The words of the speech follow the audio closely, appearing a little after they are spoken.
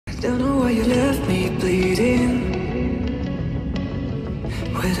Don't know why you left me bleeding.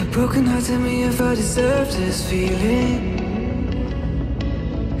 With a broken heart, tell me if I deserve this feeling.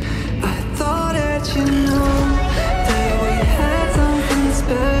 I thought that you know that we had something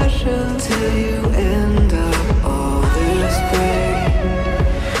special till you end up all this way.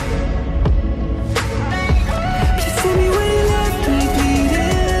 Please tell me why you left me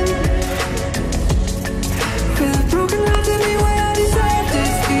bleeding. With a broken heart, tell me why I deserve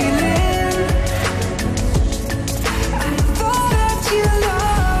this feeling. I thought that you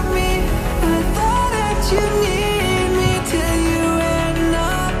loved me, I thought that you need me till you end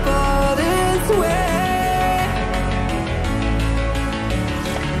up all this way.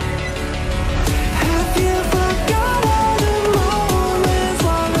 Have you forgot all the moments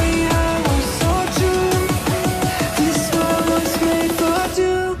while we had were so true? This world was made for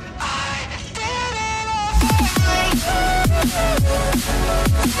two. I did it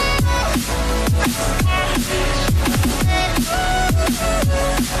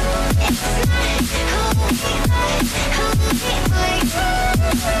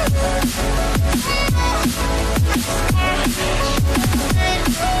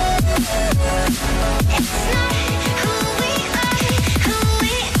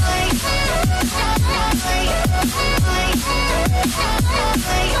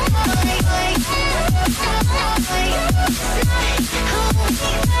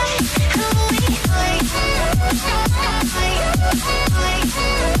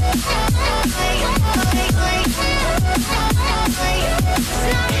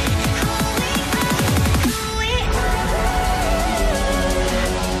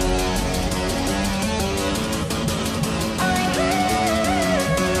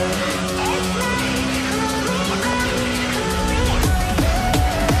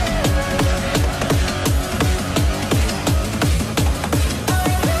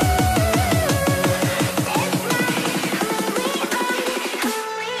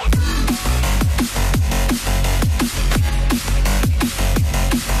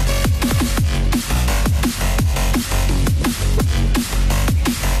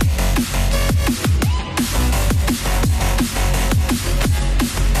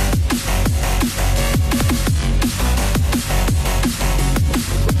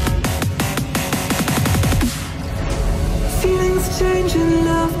change and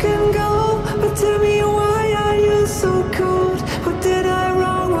love can go, but tell me why are you so cold? What did I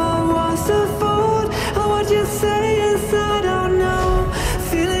wrong? What was the fault? Or what you say is I don't know.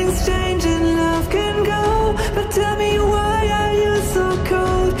 Feelings change and love can go, but tell me why are you so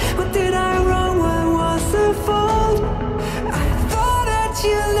cold? What did I wrong? What was the fault? I thought that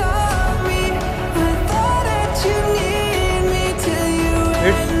you loved me, I thought that you need me till you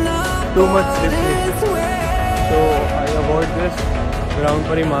end up too much all slippery. this way. So I avoid this. Ground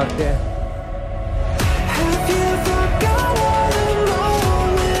पर ही मारते हैं. Have you forgot all the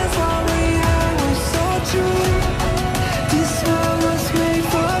moments while we had were so true? This world was made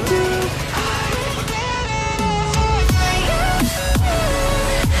for two.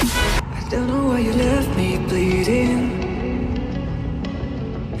 I don't know why you left me bleeding.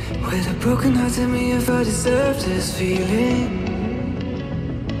 With a broken heart, tell me if I deserve this feeling.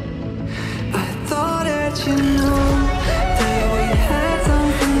 I thought that you know that we had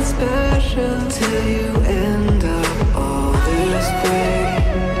something special till you end up all this way.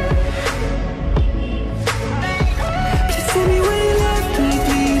 Please tell me why you left me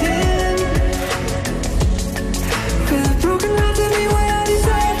bleeding. With a broken heart, tell me why I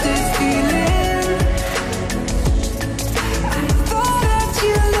deserve this feeling. I thought that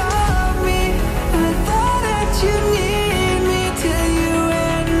you loved me, I thought that you need me till you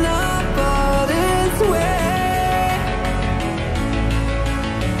end up all this way.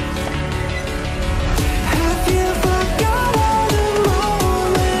 Have you forgot all the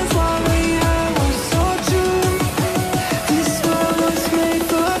moments while we had were so true? This world was made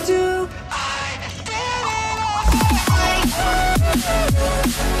for two. I did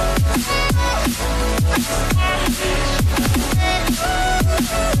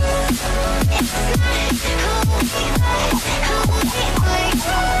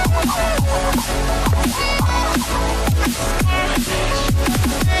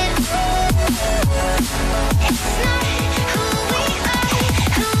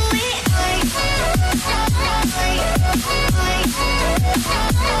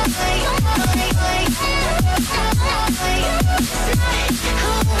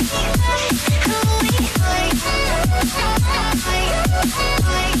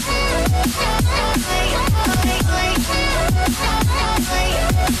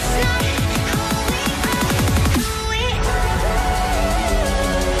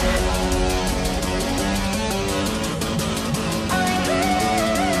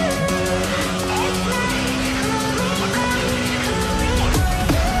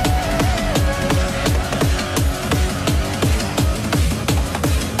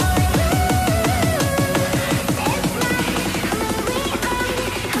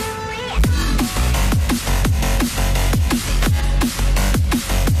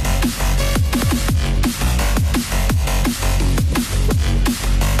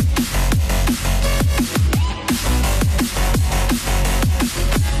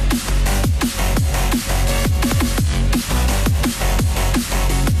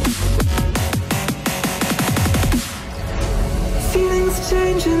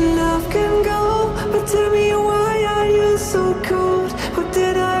strange and love can go, but tell me why are you so cold? What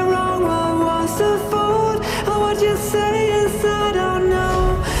did I wrong? What was the fault? Or what you say is I don't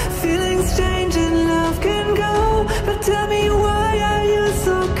know. Feeling strange and love can go, but tell me why are you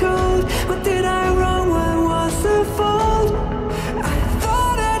so cold? What did I wrong? What was the fault? I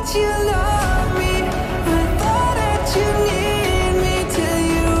thought that you loved me, I thought that you need me, till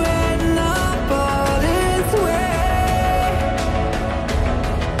you end up all this way.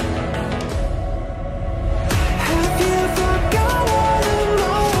 Have you forgot all the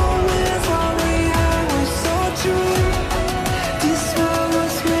moments when we had was so true? This world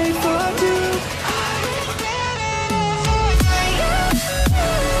was made for two.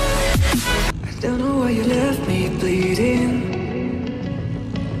 I don't know why you left me bleeding.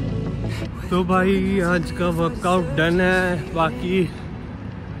 तो भाई आज का workout done है। बाकी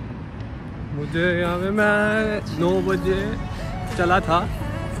मुझे यहाँ पे मैं 9 बजे चला था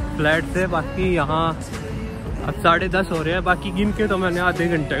फ्लैट से, बाकी यहाँ अब 10:30 हो रहे हैं। बाकी गिन के तो मैंने आधे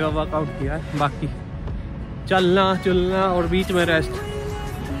घंटे का वर्कआउट किया है, बाकी चलना चलना और बीच में रेस्ट।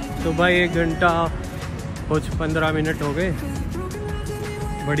 तो भाई 1 घंटा कुछ 15 मिनट हो गए,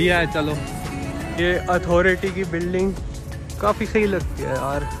 बढ़िया है। चलो, ये अथॉरिटी की बिल्डिंग काफ़ी सही लगती है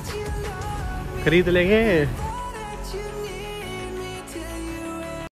यार, खरीद लेंगे।